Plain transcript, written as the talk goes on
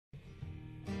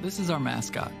This is our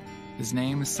mascot. His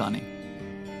name is Sunny.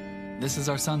 This is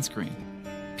our sunscreen.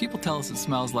 People tell us it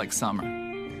smells like summer.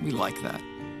 We like that.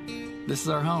 This is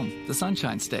our home, the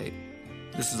Sunshine State.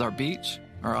 This is our beach,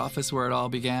 our office where it all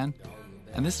began,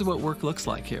 and this is what work looks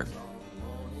like here.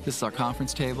 This is our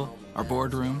conference table, our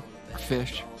boardroom, our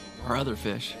fish, our other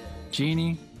fish,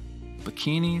 genie,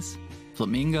 bikinis,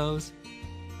 flamingos,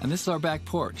 and this is our back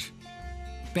porch.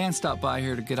 Bands stop by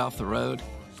here to get off the road,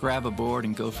 grab a board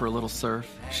and go for a little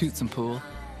surf, shoot some pool,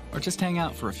 or just hang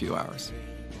out for a few hours.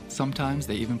 Sometimes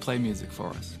they even play music for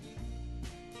us.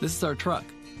 This is our truck.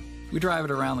 We drive it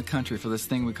around the country for this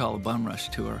thing we call a bum rush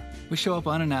tour. We show up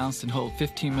unannounced and hold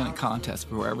 15-minute contests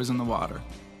for whoever's in the water.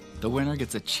 The winner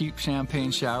gets a cheap champagne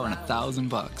shower and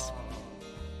 $1,000.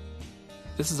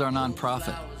 This is our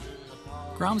nonprofit.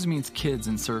 GROMS means kids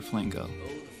in surf lingo.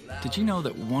 Did you know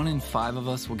that 1 in 5 of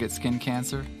us will get skin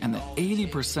cancer and that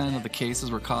 80% of the cases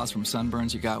were caused from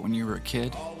sunburns you got when you were a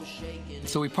kid?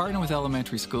 So we partner with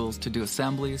elementary schools to do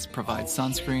assemblies, provide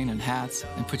sunscreen and hats,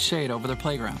 and put shade over their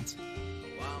playgrounds.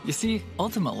 You see,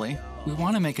 ultimately, we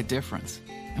want to make a difference,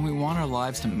 and we want our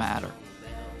lives to matter.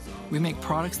 We make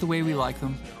products the way we like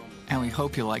them, and we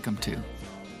hope you like them too.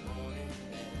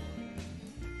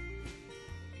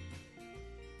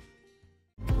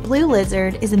 Blue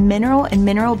Lizard is a mineral and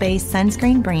mineral-based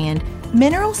sunscreen brand.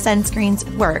 Mineral sunscreens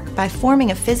work by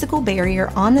forming a physical barrier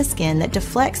on the skin that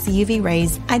deflects UV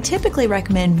rays. I typically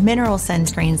recommend mineral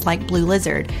sunscreens like Blue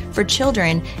Lizard for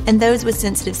children and those with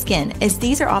sensitive skin, as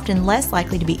these are often less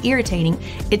likely to be irritating.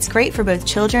 It's great for both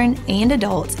children and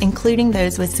adults, including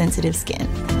those with sensitive skin.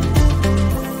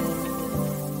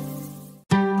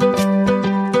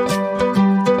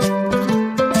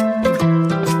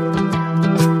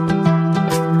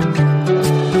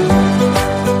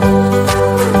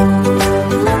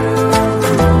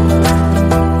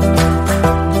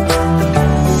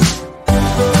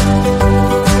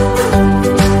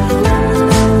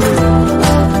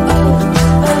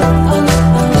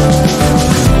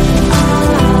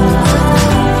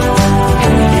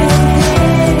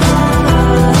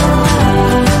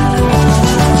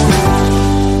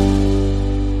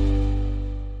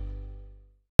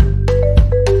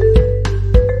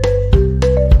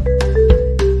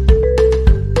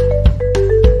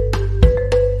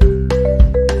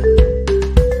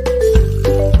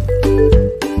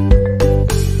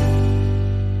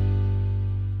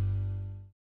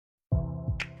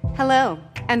 Hello,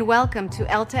 and welcome to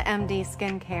EltaMD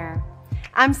Skincare.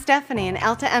 I'm Stephanie, an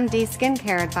EltaMD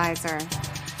Skincare Advisor.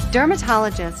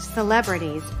 Dermatologists,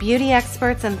 celebrities, beauty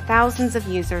experts, and thousands of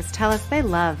users tell us they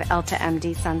love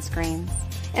EltaMD sunscreens.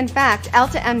 In fact,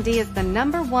 EltaMD is the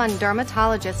 #1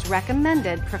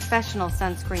 dermatologist-recommended professional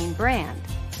sunscreen brand.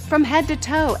 From head to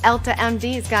toe,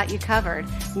 EltaMD's got you covered,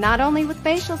 not only with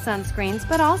facial sunscreens,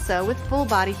 but also with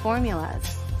full-body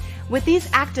formulas. With these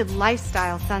active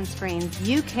lifestyle sunscreens,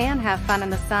 you can have fun in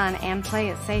the sun and play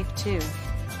it safe too.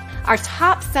 Our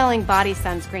top-selling body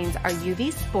sunscreens are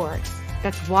UV Sport,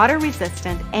 that's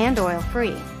water-resistant and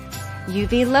oil-free,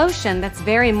 UV Lotion, that's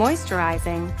very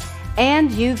moisturizing, and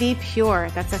UV Pure,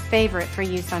 that's a favorite for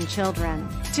use on children.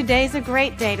 Today's a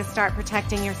great day to start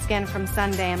protecting your skin from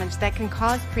sun damage that can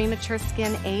cause premature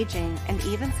skin aging and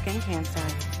even skin cancer.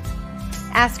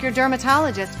 Ask your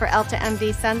dermatologist for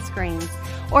EltaMD sunscreens,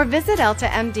 or visit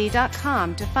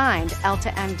EltaMD.com to find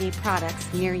EltaMD products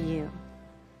near you.